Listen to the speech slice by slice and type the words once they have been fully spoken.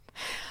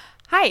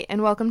Hi,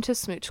 and welcome to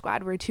Smooch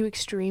Squad, where two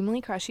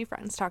extremely crushy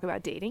friends talk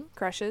about dating,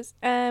 crushes,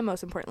 and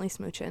most importantly,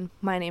 smooching.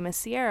 My name is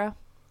Sierra.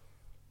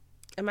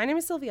 And my name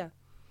is Sylvia.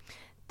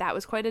 That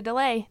was quite a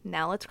delay.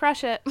 Now let's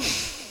crush it.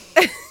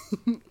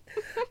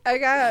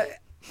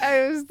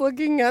 I was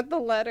looking at the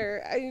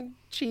letter. I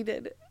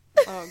cheated.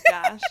 Oh,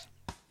 gosh.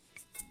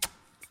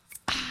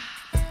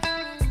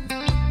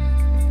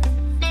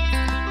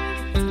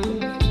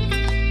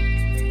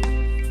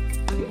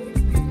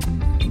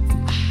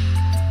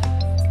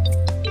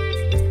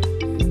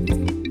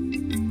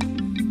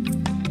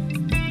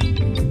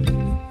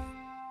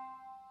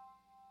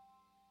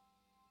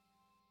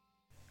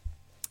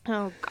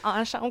 Oh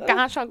gosh, oh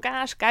gosh, oh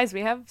gosh. Guys,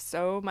 we have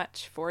so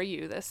much for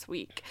you this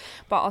week.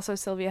 But also,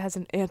 Sylvia has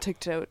an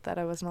anecdote that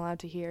I wasn't allowed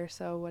to hear,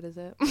 so what is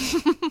it?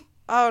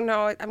 Oh,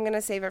 no, I'm going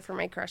to save it for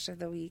my crush of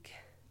the week.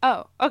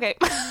 Oh, okay.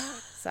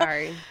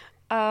 Sorry.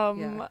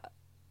 Yeah.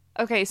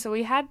 Okay, so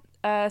we had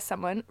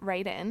someone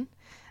write in.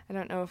 I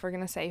don't know if we're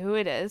going to say who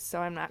it is, so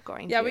I'm not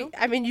going to.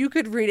 I mean, you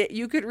could read it.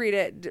 You could read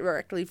it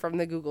directly from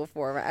the Google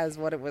form as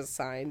what it was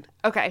signed.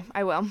 Okay,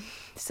 I will.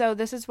 So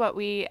this is what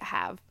we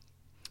have.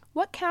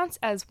 What counts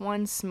as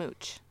one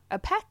smooch? A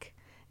peck?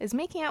 Is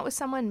making out with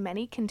someone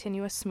many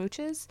continuous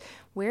smooches?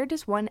 Where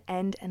does one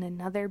end and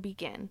another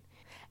begin?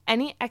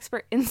 Any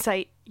expert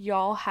insight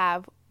y'all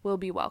have will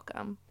be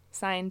welcome.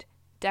 Signed,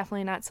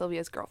 definitely not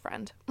Sylvia's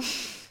girlfriend.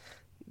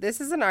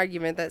 This is an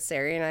argument that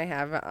Sari and I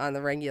have on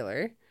the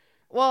regular.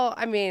 Well,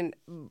 I mean,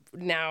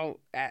 now,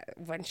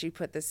 when she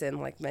put this in,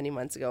 like, many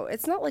months ago,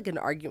 it's not like an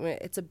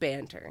argument, it's a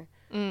banter.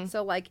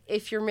 So, like,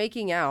 if you're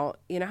making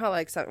out, you know how,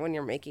 like, when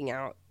you're making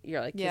out,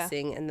 you're, like,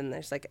 kissing, and then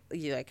there's, like,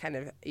 you, like, kind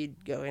of, you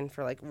go in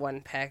for, like, one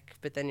peck,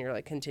 but then you're,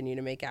 like, continue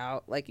to make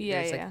out. Like,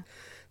 there's, like,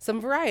 some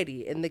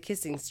variety in the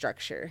kissing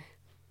structure.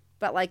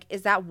 But, like,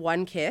 is that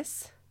one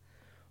kiss?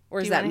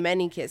 Or is that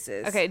many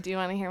kisses? Okay, do you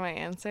want to hear my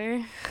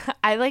answer?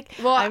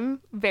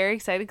 I'm very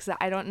excited because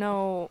I don't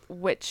know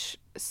which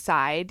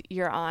side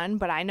you're on,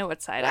 but I know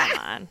what side I'm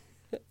on.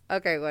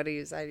 Okay, what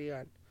side are you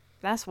on?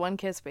 That's one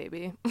kiss,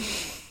 baby.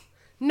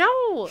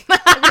 No!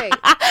 Okay.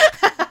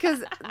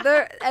 Because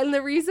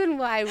the reason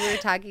why we were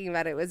talking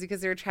about it was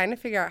because they were trying to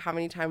figure out how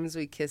many times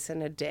we kiss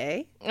in a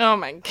day. Oh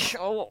my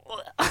God.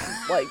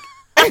 Like.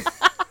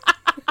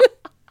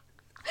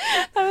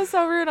 That was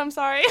so rude. I'm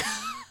sorry.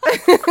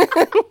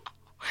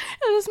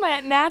 It was my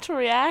natural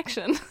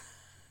reaction.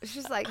 It's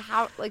just like,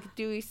 how, like,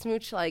 do we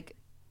smooch like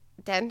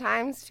 10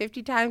 times,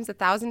 50 times,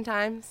 1,000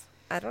 times?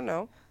 I don't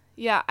know.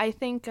 Yeah, I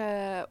think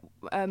a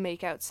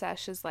makeout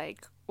sesh is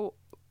like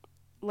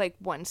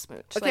one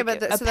smooch. Okay,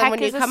 like so then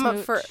when you come up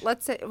for,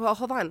 let's say, well,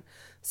 hold on.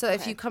 So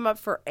if you come up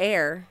for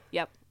air,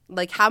 yep.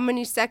 Like, how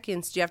many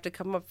seconds do you have to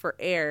come up for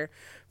air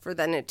for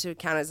then it to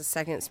count as a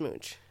second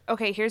smooch?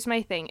 Okay, here's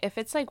my thing. If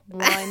it's like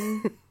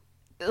one,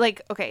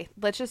 like, okay,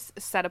 let's just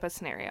set up a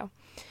scenario.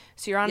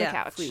 So you're on the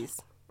couch, please.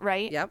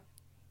 Right? Yep.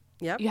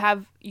 You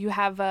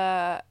have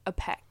a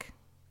peck,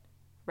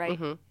 right?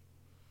 Mm-hmm.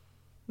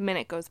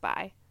 Minute goes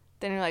by,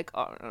 then you're like,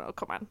 oh no,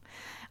 come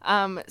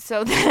on.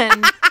 So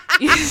then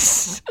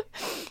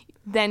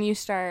then you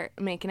start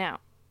making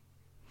out,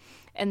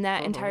 and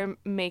that entire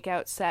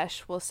makeout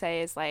sesh will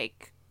say is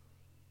like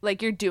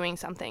you're doing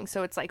something,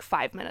 so it's like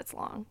 5 minutes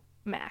long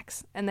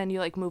max, and then you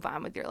like move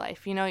on with your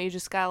life. You know, you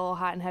just got a little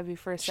hot and heavy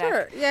for a sec.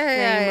 Sure.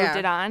 Then you moved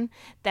it on.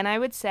 Then I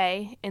would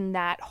say in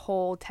that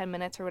whole 10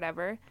 minutes or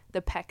whatever,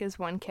 the peck is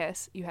one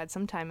kiss. You had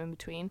some time in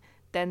between.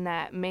 Then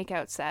that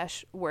makeout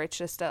sesh, where it's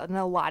just an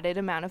allotted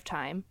amount of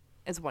time,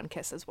 is one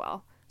kiss as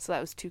well. So that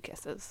was 2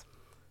 kisses.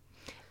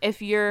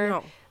 If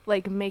you're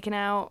like making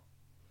out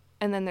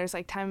and then there's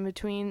like time in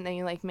between, then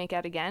you like make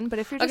out again. But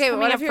if you're just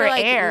coming up for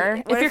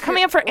air, if you're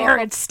coming up for air,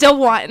 it's still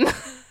one.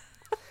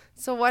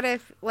 So what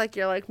if, like,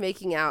 you're, like,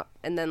 making out,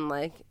 and then,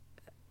 like,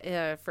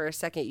 for a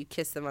second you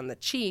kiss them on the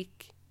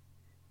cheek,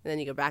 and then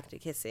you go back to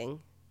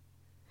kissing?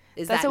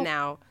 That's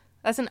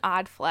an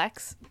odd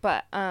flex,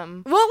 but,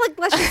 well, like,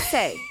 let's just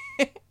say.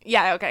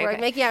 Yeah, okay. Or,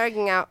 like, making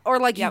out, or,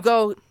 like, you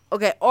go,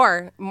 okay,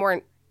 or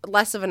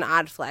less of an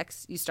odd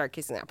flex, you start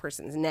kissing that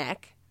person's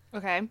neck.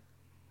 Okay.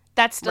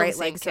 That's still the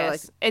same kiss. So,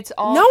 like, it's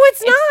all. No,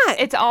 it's not.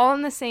 It's all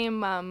in the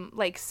same,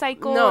 like,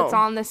 cycle. No. It's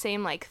all in the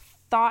same, like,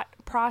 thought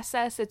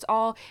process.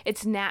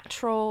 It's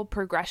natural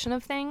progression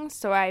of things,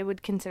 so I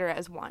would consider it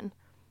as one.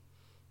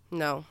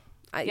 No,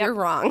 you're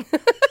wrong.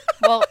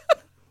 Well,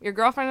 your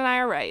girlfriend and I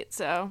are right.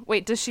 So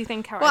wait, does she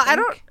think how well, I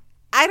think?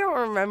 I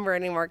don't remember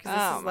anymore because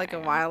this is like a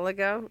while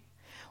ago.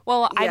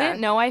 Well, I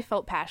didn't know I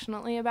felt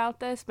passionately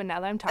about this, but now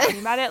that I'm talking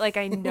about it, like,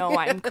 I know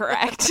I'm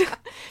correct.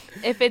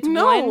 If it's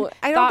one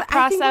thought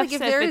process, like,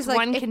 if it's like,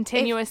 one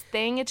continuous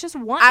thing, it's just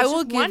one. I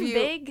will give you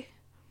big.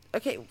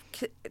 Okay,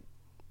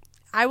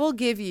 I will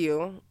give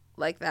you,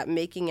 like, that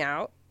making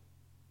out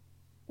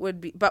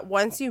would be, but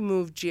once you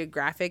move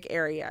geographic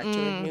area to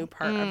a new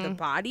part of the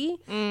body,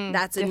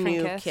 that's a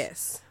new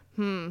kiss.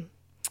 I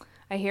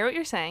hear what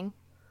you're saying,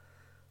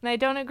 and I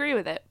don't agree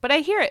with it, but I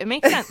hear it. It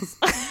makes sense.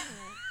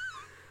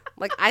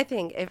 Like, I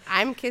think if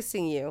I'm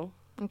kissing you,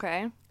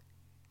 okay,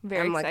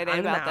 Very I'm, excited on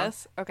the about mouth.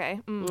 this. Okay.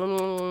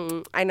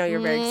 I know you're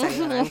very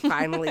excited that I'm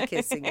finally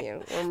kissing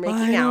you. We're making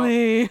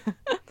Finally.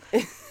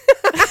 out.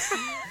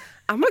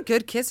 I'm a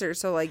good kisser,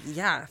 so like,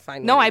 yeah,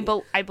 finally. No, I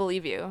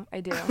believe you.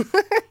 I do.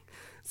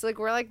 So like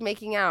we're like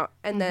making out,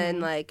 and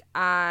then like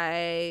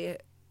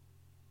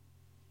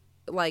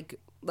like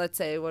let's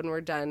say when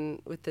we're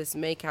done with this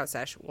makeout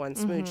sesh, one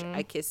smooch,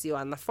 I kiss you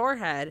on the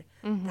forehead.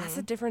 That's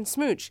a different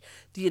smooch.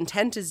 The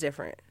intent is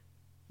different.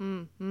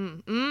 Like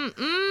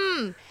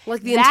the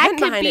That intent could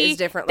behind it be- is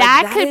different.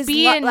 that Like, could is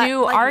be a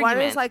new like, argument.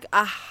 One is like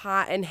a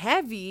hot and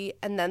heavy,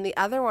 and then the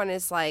other one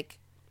is like,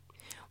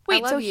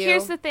 Wait, I so love you.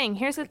 here's the thing.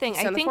 Here's the thing.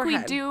 Kiss on the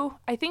forehead.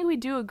 I think we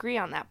do agree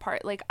on that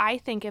part. Like, I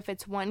think if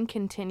it's one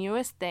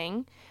continuous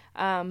thing,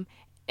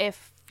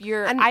 if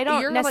you're, And I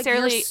don't you're, like,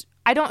 necessarily,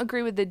 I don't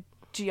agree with the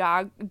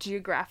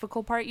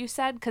geographical part you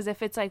said, because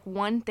if it's like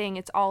one thing,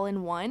 it's all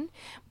in one.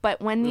 But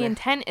when the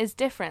intent is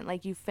different,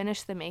 like you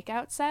finish the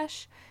makeout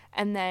sesh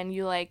and then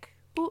you like,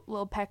 ooh,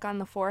 little peck on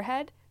the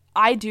forehead,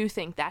 I do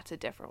think that's a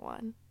different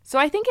one. So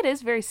I think it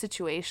is very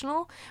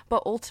situational,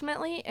 but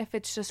ultimately, if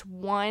it's just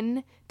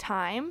one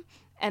time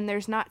and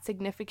there's not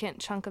significant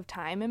chunk of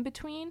time in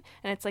between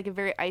and it's like a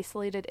very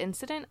isolated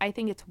incident, I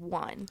think it's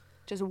one.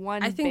 Just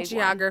one. I think big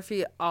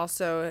geography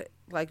also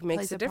like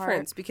makes Plays a a part.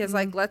 difference because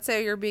like let's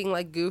say you're being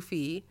like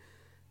goofy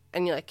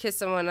and you like kiss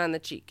someone on the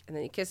cheek and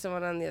then you kiss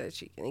someone on the other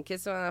cheek and then you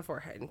kiss someone on the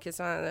forehead and kiss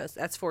someone on those.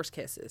 That's forced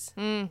kisses.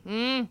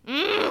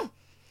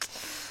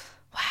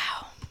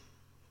 Wow.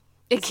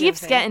 It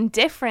keeps getting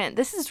different.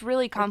 This is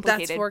really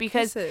complicated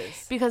because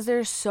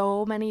there's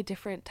so many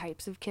different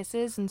types of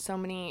kisses and so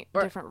many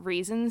different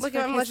reasons Look for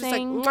at them, let's just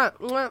like, kissing. mwah,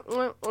 mwah,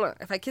 mwah, mwah.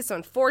 If I kiss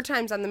someone 4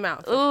 times on the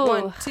mouth, like, Ooh,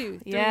 1, 2,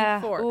 3, yeah,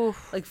 4,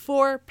 oof. like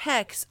 4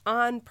 pecks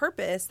on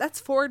purpose,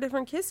 that's 4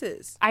 different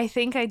kisses. I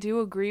think I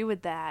do agree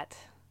with that.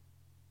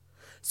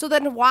 So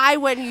then why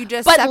wouldn't you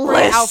just But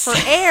separate out for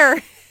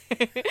air?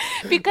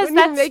 Because When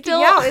that's you're making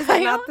still out, is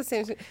it not the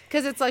same?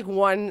 Because it's like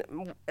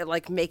one,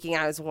 like making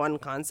out is one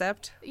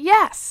concept.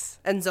 Yes.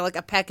 And so like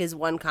a peck is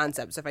one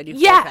concept. So if I do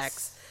 4 Yes.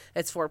 pecks,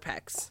 it's 4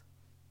 pecks.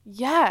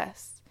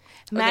 Yes.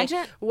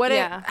 Imagine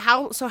Okay.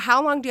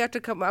 How long do you have to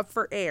come up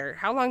for air?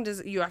 How long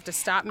does you have to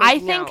stop making I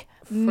think out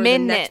for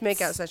minutes. the next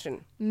makeout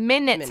session?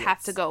 Minutes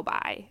have to go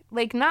by.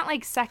 Like not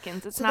like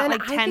seconds. It's not Then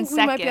like 10 I think seconds.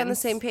 we might be on the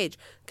same page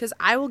because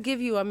I will give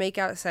you a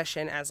makeout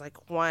session as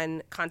like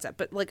one concept,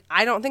 but like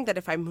I don't think that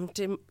if I move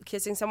to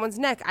kissing someone's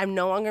neck, I'm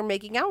no longer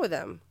making out with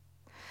them.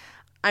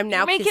 I'm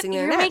now kissing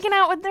their neck. You're making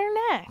out with their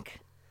neck.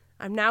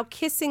 I'm now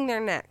kissing their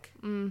neck.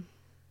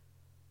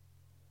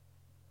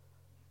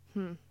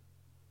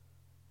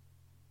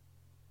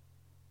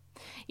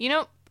 You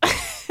know,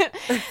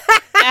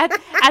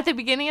 at the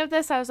beginning of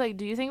this, I was like,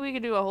 do you think we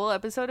could do a whole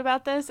episode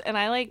about this? And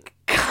I like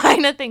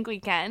kind of think we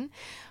can,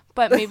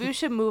 but maybe we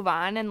should move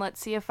on and let's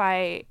see if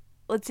I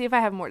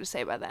have more to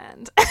say by the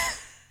end.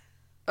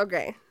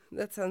 Okay,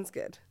 that sounds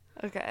good.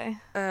 Okay.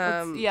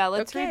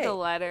 Let's read the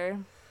letter.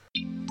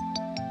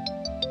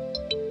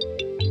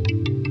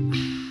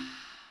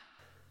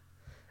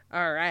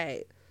 All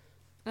right.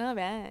 All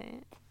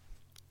right.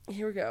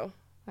 Here we go.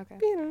 Okay.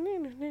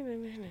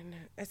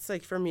 It's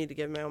like for me to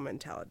give my own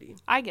mentality.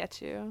 I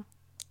get you.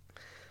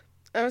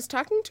 I was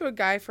talking to a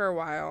guy for a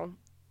while.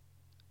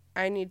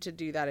 I need to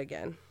do that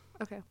again.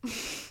 Okay.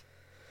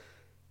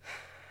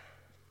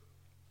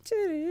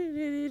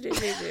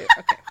 Okay.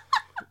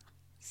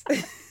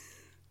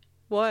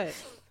 What?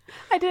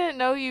 I didn't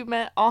know you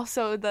meant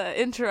also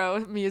the intro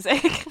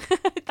music.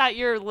 I thought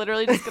you were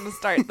literally just going to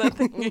start the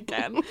thing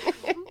again.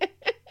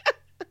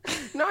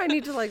 No, I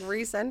need to like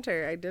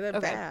recenter. I did it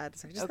bad.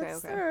 So I just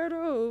start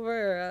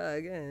over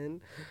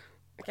again.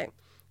 Okay.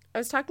 I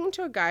was talking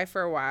to a guy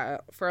for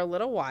a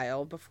little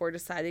while before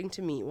deciding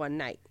to meet one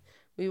night.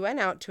 We went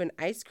out to an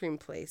ice cream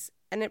place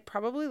and it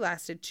probably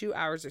lasted 2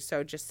 hours or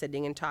so just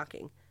sitting and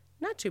talking.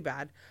 Not too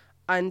bad.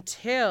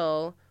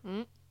 Until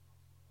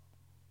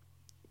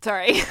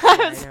Sorry.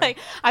 I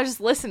was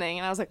just listening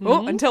and I was like,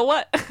 oh, until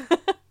what?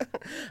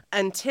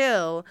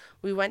 Until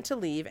we went to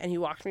leave and he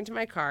walked me to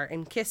my car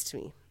and kissed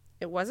me.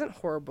 It wasn't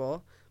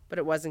horrible, but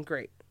it wasn't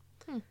great.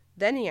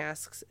 Then he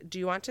asks, do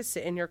you want to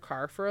sit in your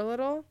car for a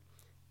little?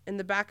 In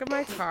the back of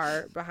my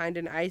car, behind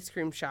an ice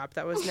cream shop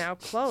that was now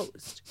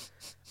closed.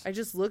 I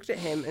just looked at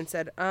him and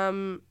said,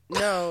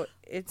 no,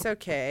 it's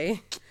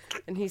okay.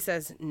 And he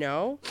says,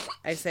 no.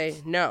 I say,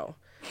 no.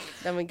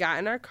 Then we got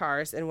in our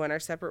cars and went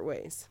our separate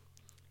ways.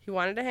 He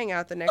wanted to hang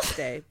out the next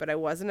day, but I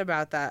wasn't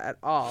about that at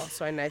all,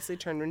 so I nicely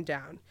turned him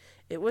down.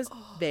 It was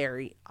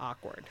very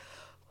awkward.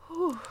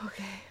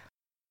 Okay.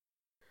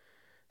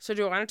 So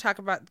do you want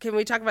to can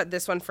we talk about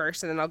this one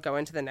first and then I'll go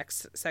into the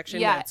next section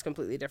that's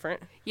completely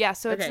different? Yeah,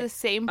 so it's the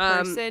same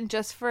person,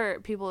 just for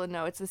people to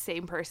know, it's the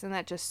same person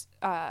that just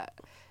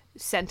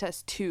sent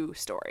us 2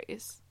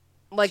 stories.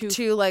 Like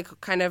two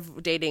like kind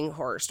of dating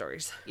horror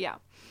stories. Yeah.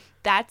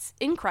 That's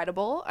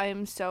incredible.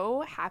 I'm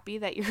so happy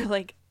that you're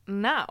like,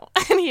 no.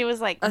 And he was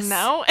like,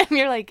 no. And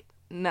you're like,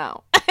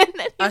 no. And and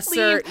then you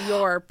assert leave.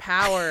 your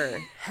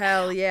power.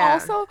 Hell yeah.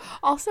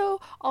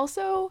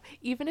 Also,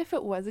 even if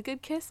it was a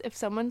good kiss, if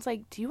someone's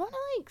like, "Do you want to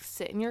like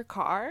sit in your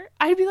car?"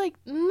 I'd be like,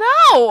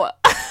 "No."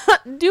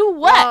 Do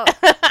what?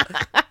 Well,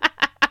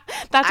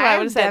 That's what I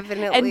would have said.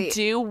 definitely- And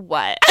do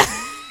what?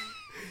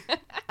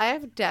 I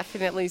have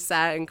definitely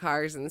sat in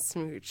cars and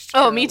smooched.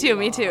 Oh, for a me too.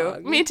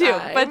 long Me too.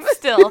 time. But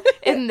still,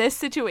 in this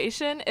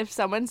situation, if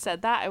someone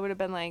said that, I would have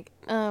been like,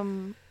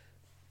 no.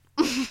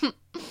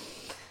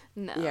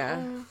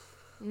 Yeah.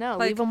 No,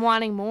 Like- leave them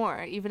wanting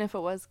more, even if it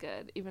was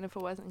good, even if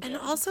it wasn't good. And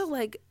also,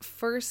 like,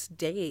 first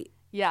date.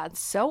 Yeah, it's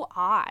so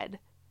odd.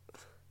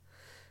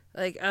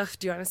 Like, ugh,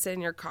 do you want to sit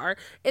in your car?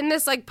 In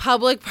this, like,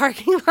 public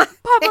parking lot.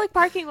 Public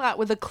parking lot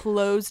with a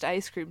closed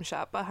ice cream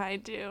shop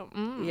behind you.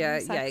 Yeah,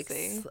 Sexy.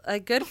 yikes.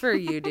 Like, good for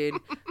you, dude.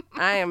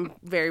 I am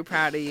very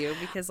proud of you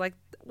because, like,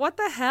 what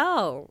the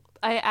hell?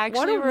 I What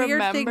actually a weird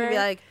remember. thing to be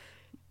like,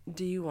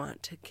 do you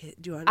want to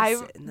do you want to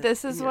sit in the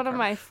This in is your one of car?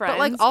 my friends, But,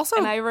 like, also,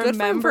 and I good for him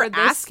remember for this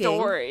asking.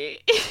 story.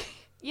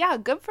 Yeah,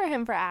 good for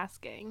him for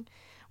asking.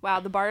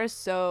 Wow, the bar is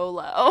so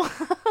low.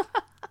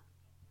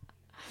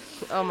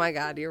 Oh, my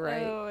God, you're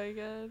right. Oh my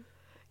god.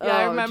 Yeah,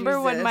 I Oh, remember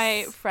when my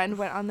Jesus. friend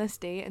went on this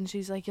date and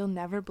she's like, "You'll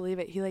never believe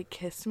it." He like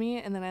kissed me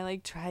and then I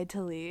like tried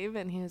to leave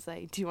and he was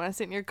like, "Do you want to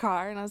sit in your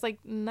car?" And I was like,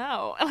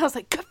 "No." And I was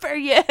like, "Good for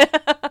you."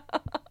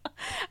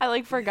 I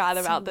like forgot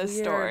That's about this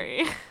weird.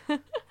 story.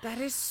 That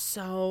is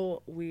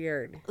so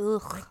weird.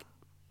 Ugh.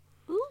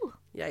 Ooh.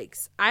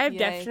 Yikes. I have Yikes.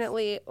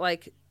 definitely,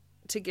 like,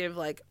 to give,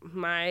 like,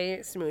 my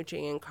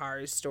smooching in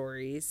cars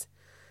stories,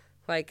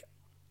 like,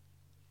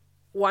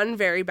 one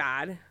very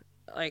bad,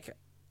 like,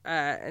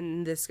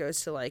 and this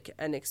goes to, like,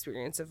 an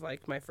experience of,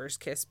 like, my first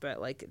kiss, but,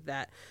 like,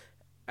 that,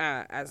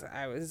 as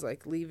I was,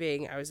 like,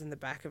 leaving, I was in the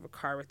back of a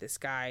car with this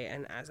guy,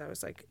 and as I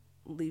was, like,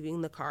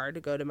 leaving the car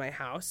to go to my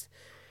house,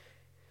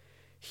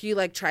 he,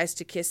 like, tries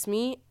to kiss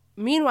me.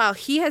 Meanwhile,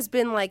 he has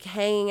been, like,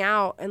 hanging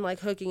out and,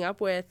 like, hooking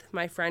up with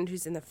my friend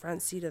who's in the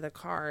front seat of the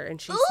car, and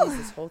she sees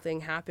this whole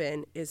thing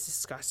happen. It's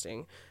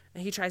disgusting.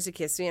 And he tries to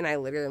kiss me, and I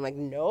literally am like,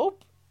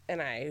 nope.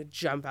 And I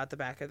jump out the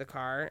back of the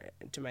car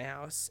to my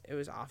house. It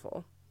was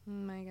awful. Oh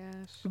my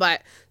gosh.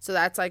 But, so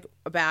that's, like,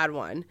 a bad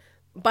one.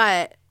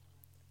 But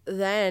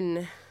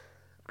then,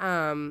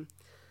 I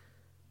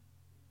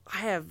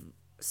have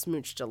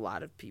smooched a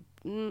lot of people.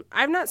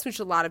 I've not smooched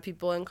a lot of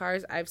people in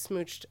cars. I've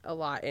smooched a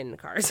lot in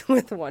cars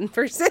with one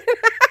person.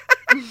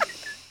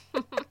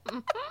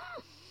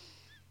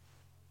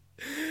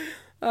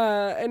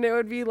 And it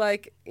would be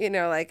like, you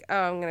know, like, oh,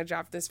 I'm going to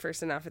drop this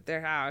person off at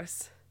their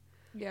house.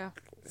 Yeah.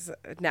 So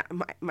now,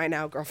 my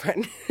now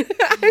girlfriend.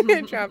 I'm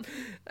gonna drop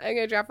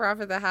her off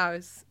at the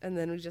house, and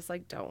then we just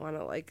like don't want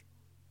to like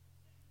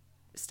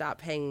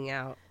stop hanging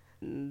out,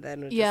 and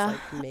then we just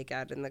like make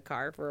out in the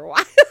car for a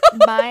while.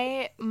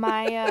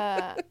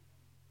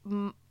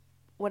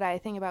 What I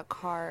think about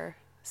car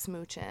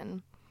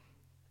smooching,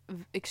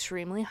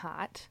 extremely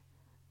hot,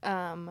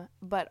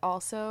 but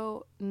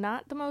also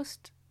not the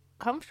most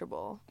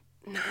comfortable.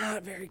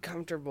 Not very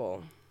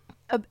comfortable.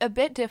 A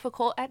bit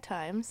difficult at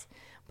times,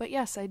 but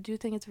yes, I do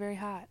think it's very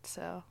hot.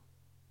 So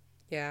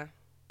Yeah.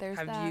 there's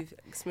Have that. you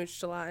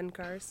smooched a lot in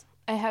cars?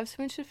 I have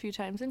smooched a few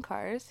times in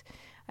cars.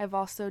 I've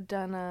also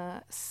done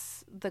the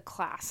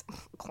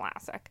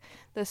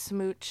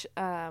smooch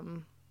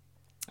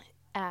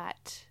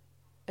at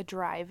a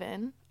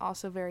drive-in,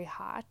 also very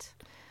hot.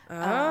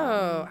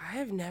 Oh, I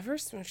have never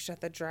smooched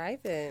at the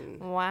drive-in.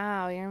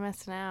 Wow, you're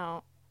missing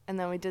out. And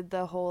then we did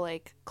the whole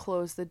like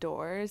close the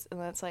doors, and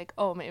that's like,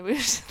 oh, maybe we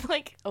should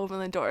like open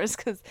the doors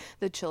because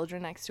the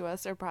children next to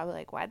us are probably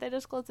like, why'd they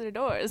just close their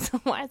doors?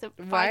 Why is it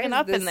fogging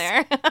up in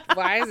there?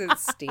 Why is it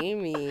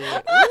steamy?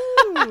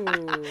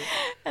 Ooh.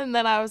 And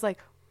then I was like,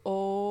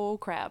 oh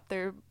crap,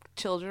 there are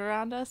children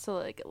around us, so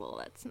like, well,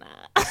 let's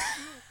not.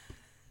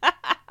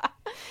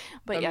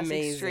 But yes,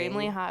 Amazing.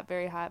 extremely hot,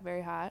 very hot,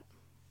 very hot.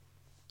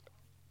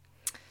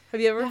 Have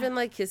you ever been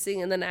like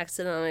kissing and then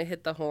accidentally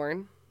hit the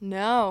horn?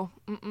 No,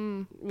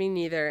 mm-mm. Me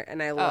neither,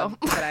 and I love,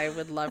 but I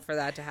would love for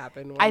that to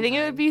happen. I think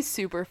it would be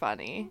super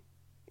funny.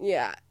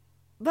 Yeah.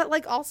 But,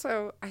 like,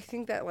 also, I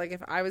think that, like,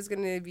 if I was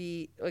going to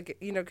be, like,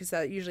 you know, because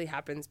that usually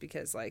happens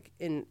because, like,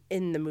 in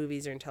the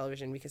movies or in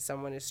television, because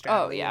someone is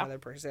straddling another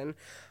person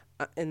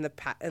in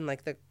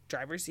like, the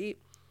driver's seat.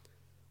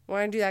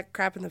 Why do that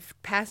crap in the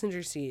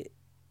passenger seat?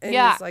 And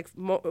there's, like,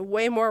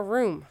 way more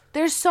room.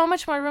 There's so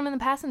much more room in the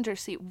passenger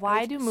seat.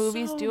 Why Like, do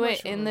movies so do it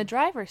much in the room.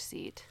 driver's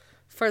seat?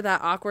 For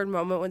that awkward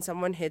moment when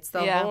someone hits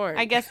the horn.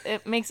 I guess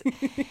it makes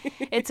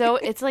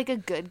it's like a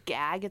good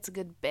gag. It's a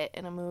good bit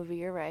in a movie.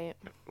 You're right.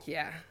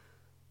 Yeah.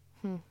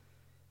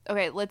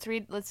 Okay,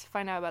 let's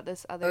find out about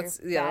this other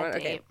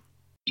bad date.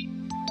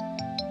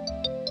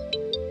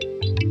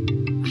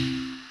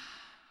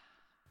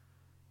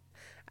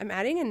 I'm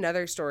adding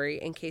another story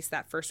in case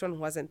that first one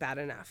wasn't bad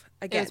enough.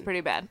 Again, It was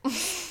pretty bad.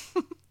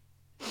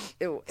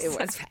 it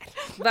was bad.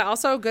 But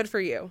also good for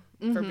you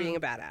for being a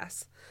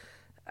badass.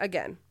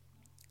 Again,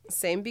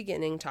 same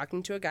beginning,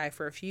 talking to a guy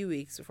for a few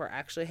weeks before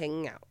actually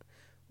hanging out.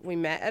 We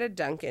met at a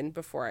Dunkin'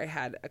 before I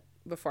had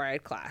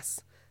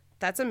class.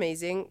 That's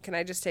amazing. Can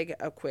I just take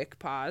a quick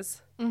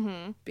pause?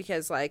 Mm-hmm.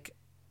 Because, like,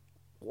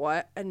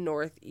 what a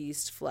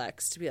Northeast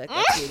flex to be like,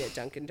 let's meet at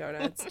Dunkin'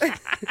 Donuts.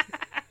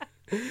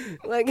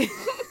 Like,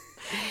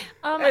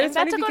 if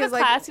that's to go to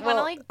class, you want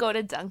to, like, go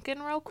to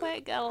Dunkin' real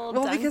quick? Get a little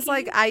well, Dunkin'? because,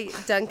 like,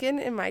 Dunkin'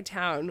 in my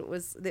town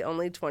was the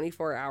only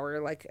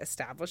 24-hour, like,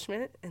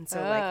 establishment. And so,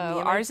 like, me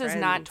and ours my friends,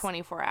 is not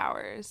 24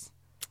 hours.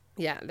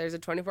 Yeah, there's a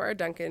 24-hour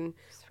Dunkin'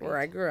 where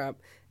I grew up.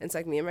 And it's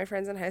like me and my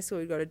friends in high school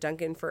would go to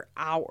Dunkin' for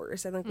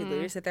hours. And like we'd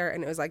literally sit there,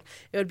 and it was like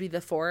it would be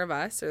the 4 of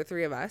us or the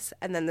 3 of us,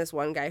 and then this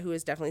one guy who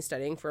was definitely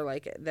studying for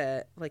like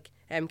the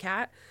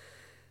MCAT.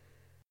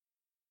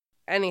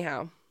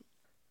 Anyhow,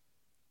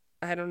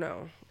 I don't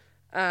know.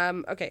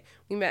 Okay,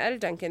 we met at a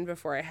Dunkin'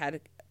 before I had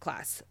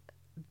class.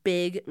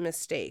 Big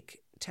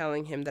mistake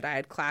telling him that I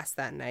had class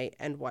that night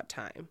and what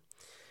time.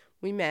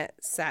 We met,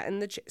 sat in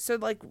the chair. So,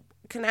 like,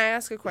 can I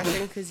ask a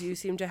question? Because you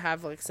seem to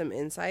have, like, some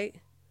insight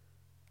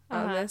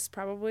on this,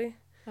 probably.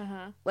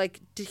 Like,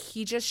 did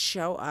he just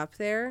show up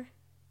there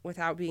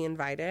without being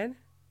invited?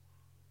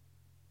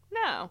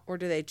 No. Or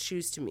do they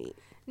choose to meet?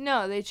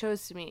 No, they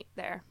chose to meet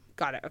there.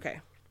 Got it.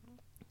 Okay.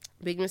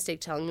 Big mistake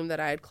telling him that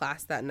I had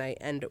class that night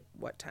and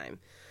what time.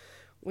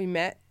 We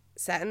met,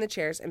 sat in the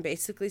chairs, and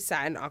basically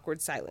sat in awkward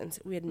silence.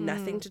 We had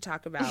nothing to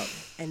talk about,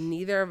 and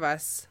neither of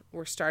us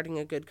were starting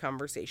a good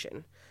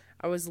conversation.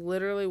 I was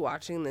literally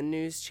watching the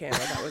news channel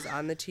that was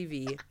on the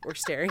TV or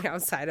staring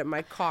outside at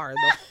my car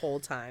the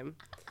whole time.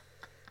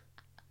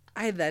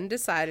 I then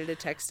decided to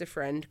text a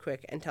friend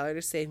quick and tell her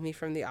to save me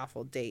from the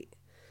awful date.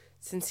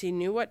 Since he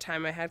knew what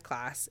time I had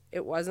class,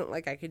 it wasn't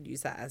like I could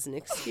use that as an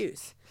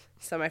excuse.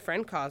 So my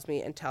friend calls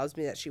me and tells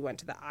me that she went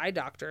to the eye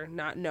doctor,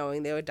 not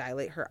knowing they would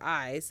dilate her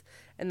eyes,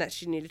 and that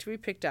she needed to be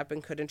picked up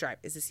and couldn't drive.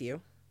 Is this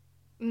you?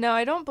 No,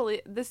 I don't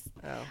believe this.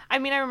 Oh. I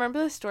mean, I remember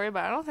the story,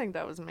 but I don't think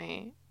that was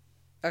me.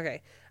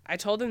 Okay. I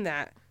told him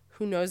that,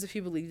 who knows if he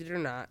believed it or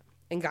not,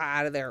 and got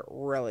out of there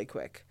really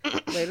quick.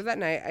 Later that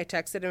night, I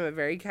texted him a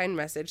very kind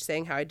message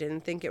saying how I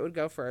didn't think it would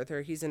go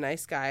further. He's a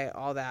nice guy,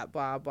 all that,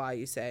 blah, blah,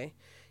 you say.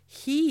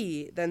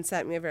 He then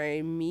sent me a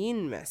very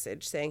mean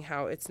message saying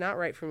how it's not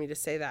right for me to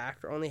say that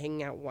after only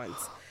hanging out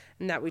once,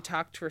 and that we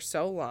talked for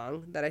so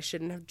long that I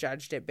shouldn't have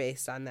judged it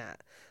based on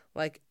that.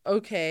 Like,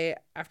 okay,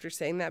 after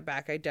saying that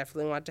back, I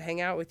definitely want to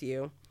hang out with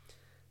you.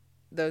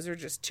 Those are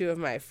just two of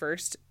my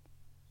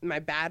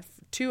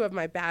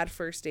bad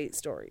first date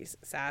stories.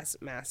 Sass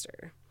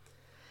Master.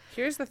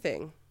 Here's the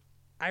thing.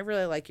 I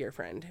really like your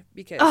friend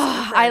because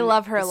I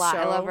love her a lot.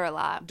 I love her a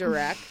lot.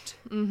 Direct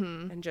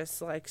and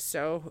just like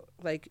so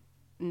like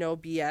no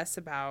BS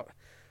about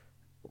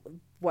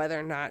whether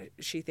or not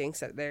she thinks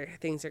that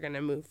things are going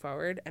to move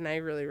forward, and I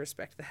really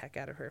respect the heck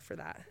out of her for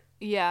that.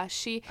 Yeah,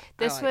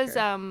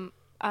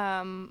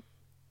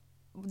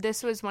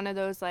 this was one of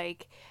those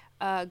like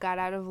got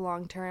out of a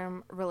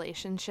long-term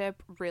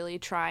relationship really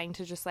trying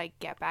to just like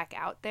get back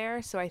out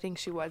there, so I think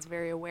she was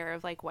very aware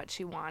of like what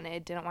she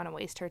wanted, didn't want to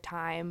waste her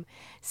time,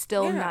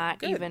 still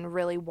not even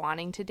really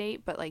wanting to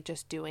date, but like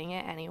just doing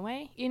it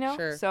anyway, you know?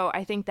 Sure. So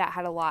I think that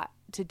had a lot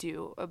to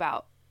do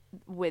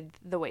with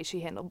the way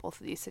she handled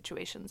both of these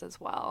situations as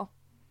well.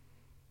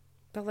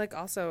 But like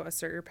also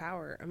assert your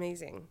power.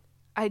 Amazing.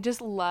 I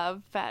just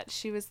love that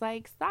she was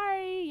like,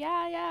 sorry,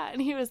 yeah.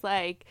 And he was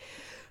like,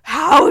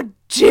 how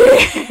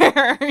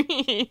dare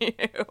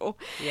you?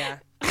 Yeah.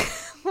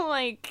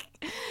 Like,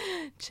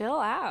 chill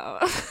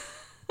out.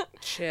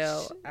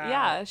 Chill out.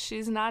 Yeah,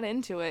 she's not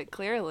into it,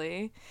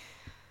 clearly.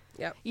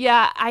 Yep.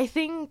 Yeah, I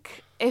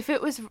think if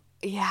it was,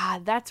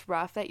 that's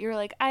rough that you're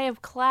like, I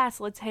have class,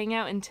 let's hang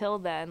out until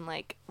then.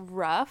 Like,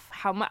 rough.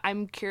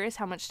 I'm curious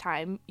how much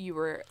time you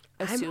were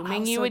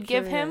assuming you would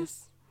give him.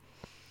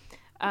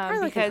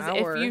 Because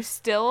if you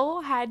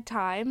still had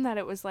time that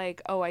it was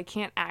like, oh, I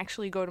can't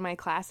actually go to my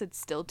class, it's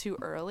still too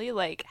early.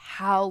 Like,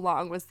 how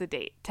long was the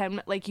date?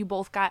 10, like you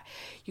got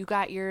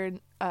your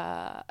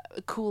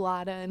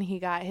culotta and he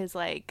got his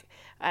like,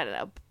 I don't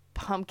know,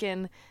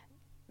 pumpkin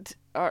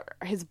or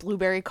his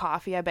blueberry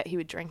coffee. I bet he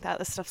would drink that.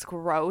 This stuff's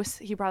gross.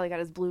 He probably got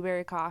his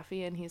blueberry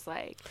coffee and he's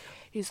like,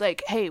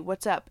 hey,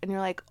 what's up? And you're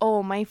like,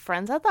 oh, my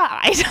friend's at the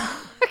eye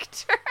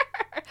doctor.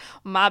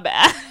 My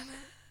bad.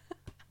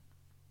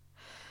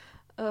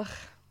 Ugh.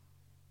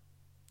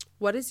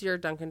 What is your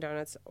Dunkin'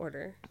 Donuts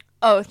order?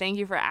 Oh, thank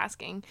you for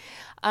asking.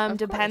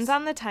 Depends course.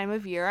 on the time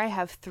of year. I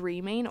have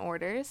 3 main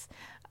orders.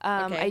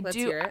 Okay, let's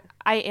hear it.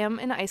 I am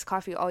an iced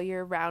coffee all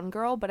year round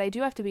girl, but I do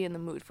have to be in the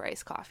mood for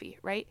iced coffee,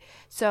 right?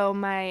 So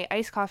my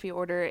iced coffee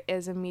order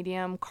is a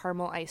medium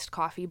caramel iced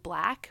coffee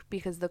black,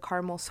 because the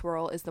caramel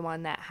swirl is the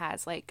one that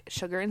has like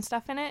sugar and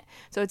stuff in it.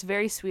 So it's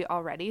very sweet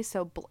already.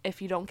 So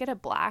if you don't get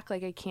it black,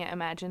 like I can't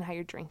imagine how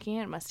you're drinking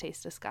it. It must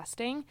taste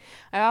disgusting.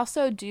 I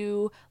also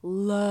do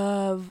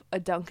love a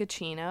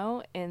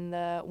Dunkachino in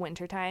the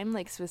wintertime,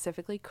 like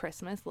specifically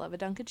Christmas. Love a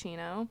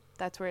Dunkachino.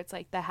 That's where it's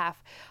like the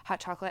half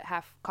hot chocolate,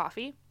 half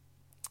coffee.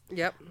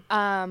 Yep.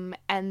 And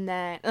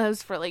then it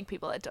was for like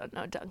people that don't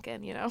know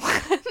Dunkin', you know.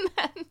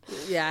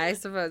 Yeah, I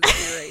suppose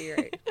you're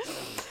right.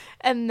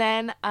 And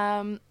then,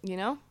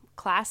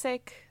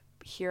 classic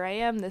here I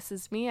am. This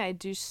is me. I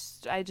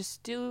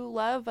just do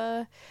love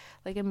a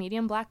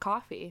medium black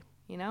coffee,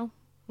 you know?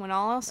 When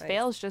all else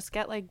fails, just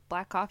get like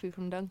black coffee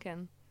from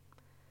Dunkin'.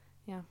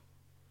 Yeah.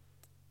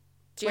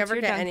 Do you ever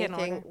get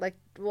anything like,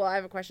 well, I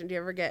have a question. Do you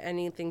ever get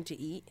anything to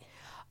eat?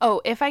 Oh,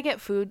 if I get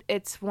food,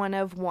 it's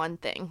one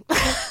thing.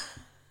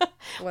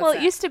 Well,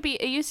 it used to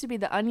be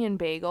the onion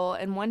bagel,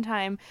 and one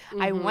time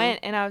I went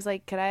and I was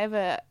like, could I have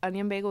a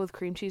onion bagel with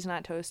cream cheese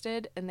not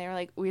toasted? And they were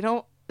like, we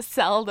don't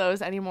sell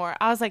those anymore.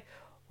 I was like,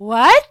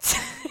 what?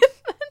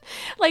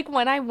 Like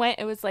when I went,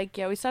 it was like,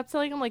 yeah, we stopped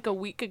selling them like a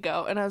week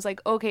ago. And I was like,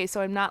 okay,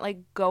 so I'm not like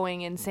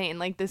going insane.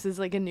 Like this is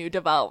like a new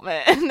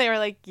development. And they were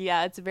like,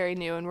 yeah, it's very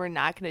new and we're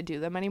not going to do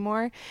them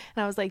anymore.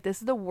 And I was like,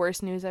 this is the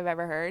worst news I've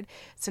ever heard.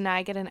 So now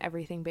I get an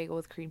everything bagel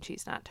with cream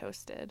cheese not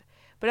toasted.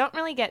 But I don't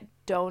really get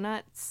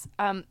donuts.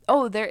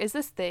 There is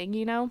this thing,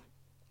 you know,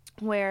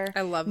 where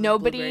I love the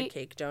blueberry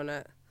cake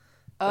donut.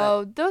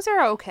 Oh, those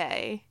are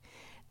okay.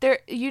 There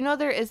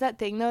is that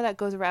thing though that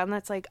goes around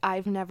that's like,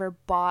 I've never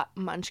bought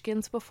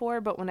Munchkins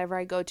before, but whenever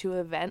I go to an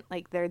event,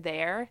 like they're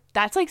there.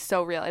 That's like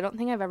so real. I don't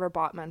think I've ever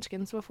bought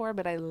Munchkins before,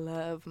 but I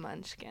love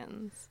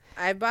Munchkins.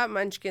 I bought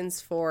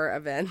Munchkins for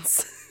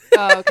events.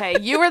 Oh, okay.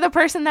 You were the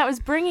person that was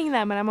bringing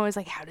them, and I'm always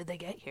like, how did they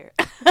get here?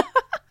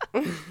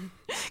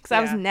 Because I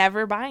was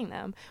never buying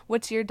them.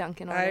 What's your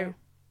Dunkin' order?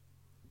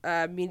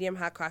 Medium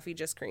hot coffee,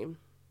 just cream.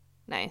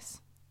 Nice.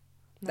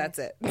 That's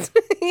it.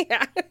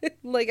 Yeah.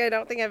 Like, I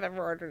don't think I've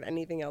ever ordered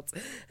anything else.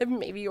 I've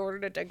maybe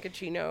ordered a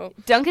Dunkaccino.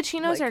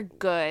 Dunkachinos are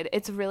good.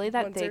 It's really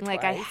that thing.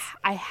 Like,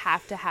 I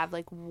have to have,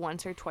 like,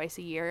 once or twice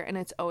a year. And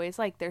it's always,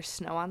 like, there's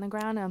snow on the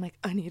ground. And I'm like,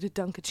 I need a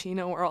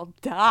Dunkaccino or I'll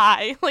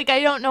die. Like,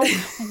 I don't know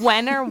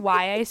when or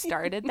why I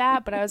started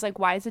that. But I was like,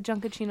 why is a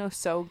Dunkaccino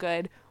so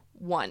good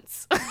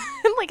once?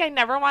 Like, I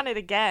never want it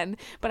again.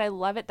 But I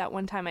love it that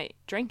one time I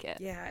drink it.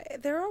 Yeah,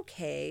 they're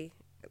okay.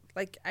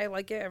 Like, I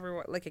like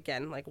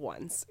it like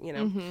once, you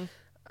know.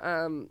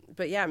 Mm-hmm.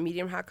 But yeah,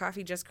 medium hot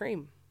coffee, just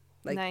cream.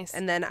 Like, nice.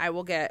 And then I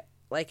will get,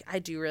 like, I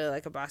do really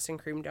like a Boston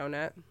cream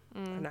donut.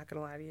 I'm not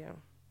gonna lie to you.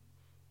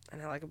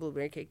 And I like a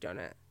blueberry cake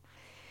donut.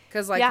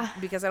 Because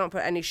I don't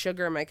put any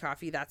sugar in my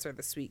coffee, that's where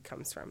the sweet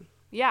comes from.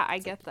 Yeah, I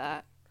get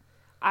that.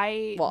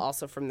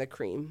 Also from the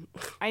cream.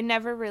 I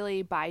never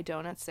really buy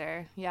donuts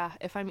there. Yeah,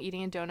 if I'm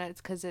eating a donut, it's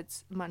because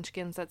it's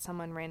Munchkins that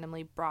someone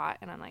randomly brought,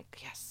 and I'm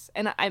like, yes.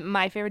 And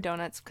my favorite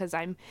donuts, because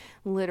I'm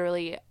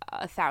literally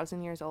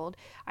 1,000 years old,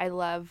 I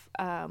love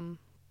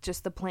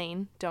just the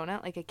plain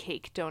donut, like a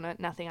cake donut,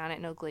 nothing on it,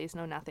 no glaze,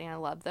 no nothing. I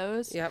love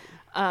those. Yep.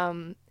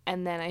 And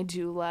then I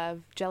do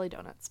love jelly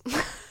donuts.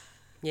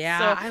 Yeah,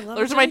 so I love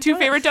those are my two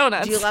favorite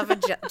donuts. Do you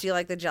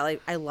like the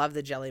jelly? I love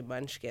the jelly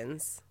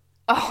munchkins.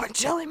 Oh, a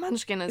jelly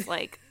munchkin is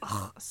like,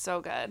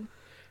 so good.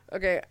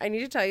 Okay, I need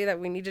to tell you that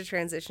we need to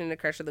transition to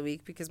Crush of the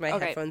Week because my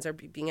headphones are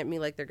beeping at me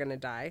like they're going to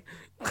die.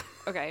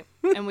 Okay,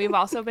 and we've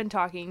also been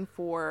talking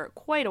for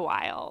quite a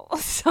while.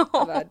 So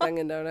about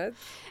Dunkin' Donuts.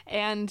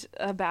 And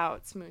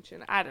about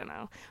smooching. I don't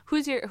know.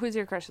 Who's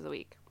your Crush of the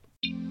Week?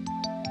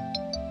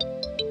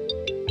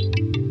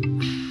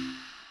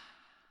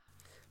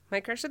 My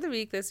Crush of the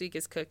Week this week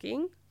is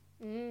cooking.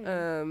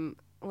 Sarah and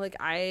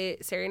I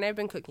have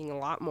been cooking a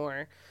lot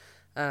more.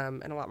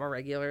 And a lot more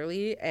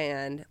regularly.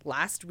 And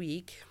last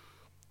week,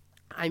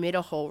 I made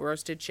a whole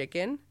roasted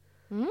chicken.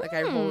 Like,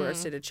 I whole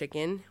roasted a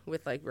chicken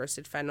with, like,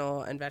 roasted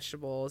fennel and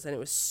vegetables. And it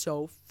was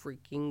so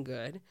freaking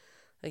good.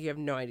 Like, you have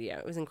no idea.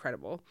 It was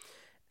incredible.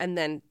 And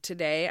then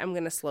today, I'm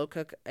going to slow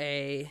cook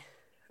a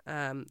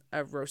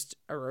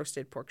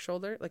roasted pork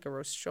shoulder, like a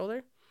roast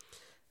shoulder.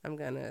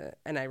 And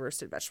I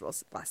roasted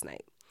vegetables last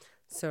night.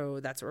 So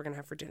that's what we're going to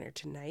have for dinner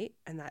tonight.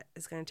 And that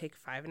is going to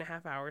take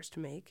 5.5 hours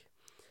to make.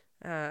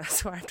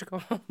 So I have to go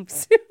home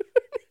soon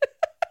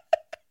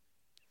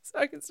so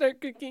I can start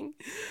cooking.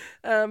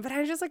 But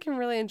I just I'm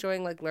really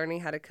enjoying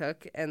learning how to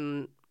cook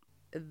and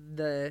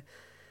the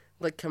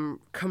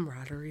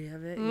camaraderie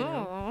of it. You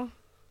know?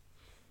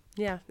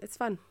 Yeah, it's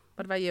fun.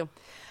 What about you?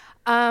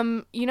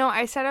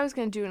 I said I was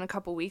going to do in a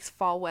couple weeks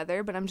fall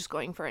weather, but I'm just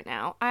going for it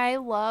now. I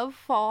love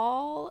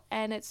fall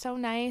and it's so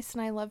nice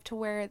and I love to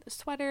wear the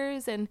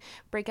sweaters and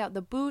break out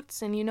the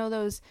boots and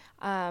those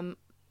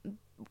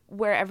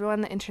where everyone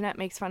on the internet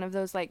makes fun of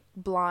those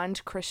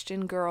blonde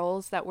Christian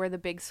girls that wear the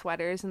big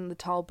sweaters and the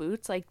tall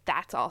boots.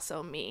 That's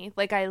also me.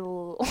 I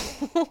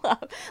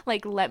love,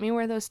 let me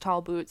wear those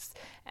tall boots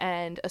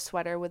and a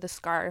sweater with a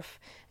scarf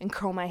and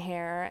curl my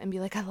hair and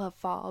be like, I love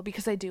fall,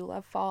 because I do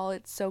love fall.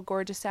 It's so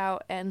gorgeous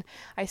out and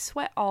I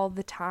sweat all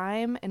the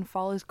time, and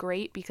fall is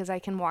great because I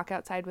can walk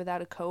outside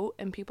without a coat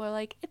and people are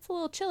like, it's a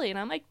little chilly, and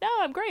I'm like, no,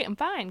 I'm great, I'm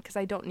fine, because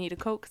I don't need a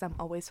coat because I'm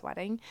always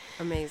sweating.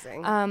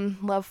 Amazing.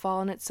 Love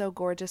fall, and it's so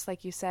gorgeous.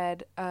 Like you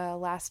said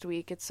last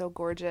week, it's so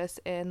gorgeous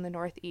in the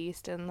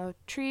Northeast and the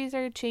trees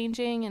are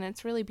changing and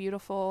it's really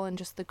beautiful and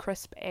just the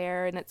crisp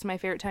air, and it's my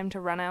favorite time to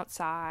run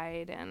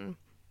outside, and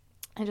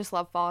I just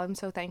love fall. I'm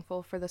so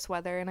thankful for this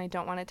weather and I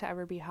don't want it to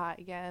ever be hot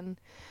again.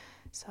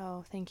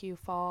 So thank you,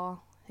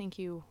 fall. Thank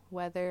you,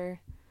 weather.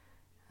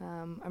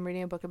 I'm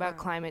reading a book about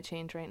climate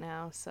change right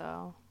now,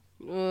 so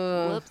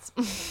whoops.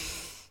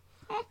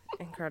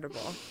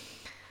 Incredible.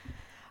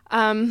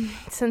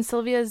 Since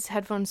Sylvia's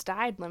headphones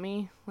died, let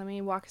me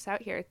walk us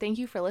out here. Thank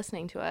you for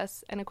listening to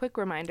us. And a quick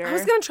reminder. I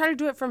was going to try to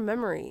do it from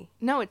memory.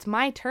 No, it's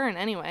my turn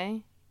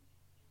anyway.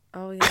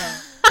 Oh, yeah.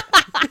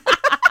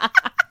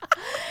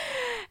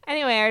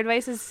 Anyway, our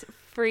advice is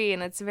free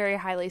and it's very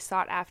highly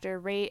sought after.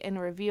 Rate and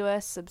review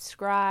us,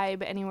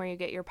 subscribe anywhere you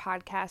get your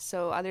podcasts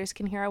so others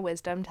can hear our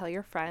wisdom. Tell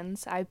your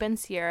friends. I've been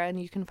Sierra,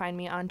 and you can find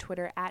me on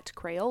Twitter at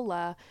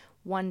Crayola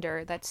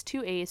Wonder. That's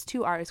 2 A's,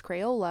 2 R's,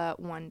 Crayola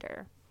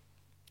Wonder.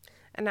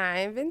 And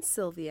I've been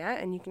Sylvia,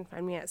 and you can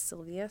find me at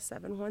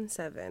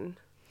Sylvia717.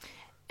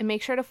 And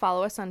make sure to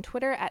follow us on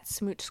Twitter at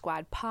Smooch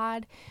Squad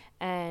Pod.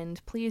 And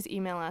please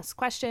email us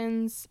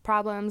questions,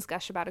 problems,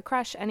 gush about a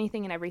crush.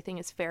 Anything and everything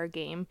is fair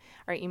game.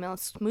 Our email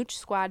is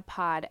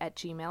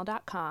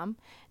smoochsquadpod@gmail.com.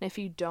 And if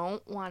you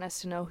don't want us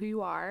to know who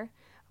you are,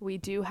 we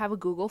do have a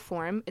Google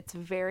form. It's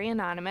very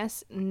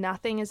anonymous.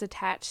 Nothing is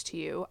attached to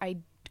you. I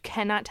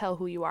cannot tell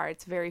who you are.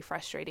 It's very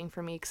frustrating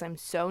for me because I'm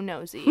so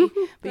nosy.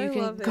 But you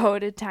can go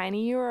to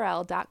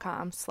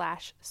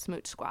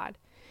tinyurl.com/smoochsquad.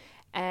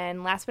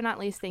 And last but not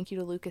least, thank you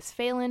to Lucas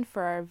Phelan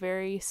for our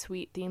very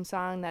sweet theme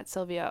song that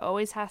Sylvia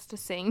always has to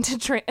sing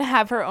to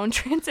have her own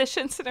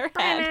transitions in her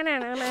head.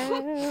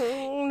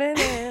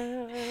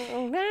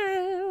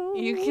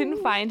 You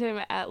can find him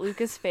at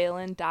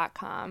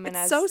lucasphelan.com. And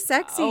it's as so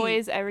sexy.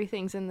 Always,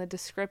 everything's in the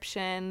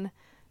description.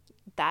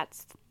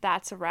 That's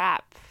a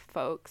wrap,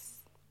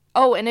 folks.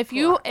 Oh, and if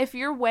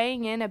you're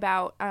weighing in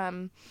about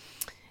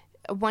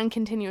one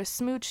continuous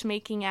smooch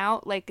making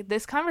out, like,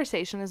 this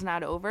conversation is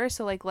not over,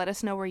 so like let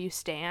us know where you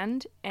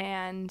stand,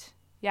 and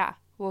yeah,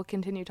 we'll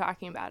continue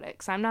talking about it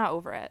because I'm not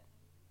over it.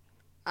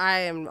 I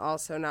am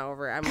also not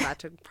over it. I'm about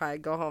to probably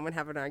go home and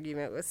have an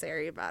argument with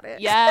Sari about it.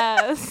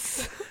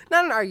 Yes.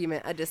 Not an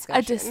argument, a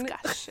discussion. A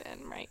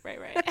discussion. Right.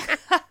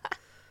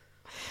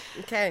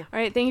 Okay. All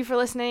right, thank you for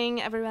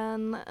listening,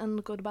 everyone,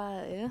 and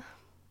goodbye.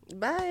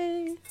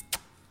 Bye.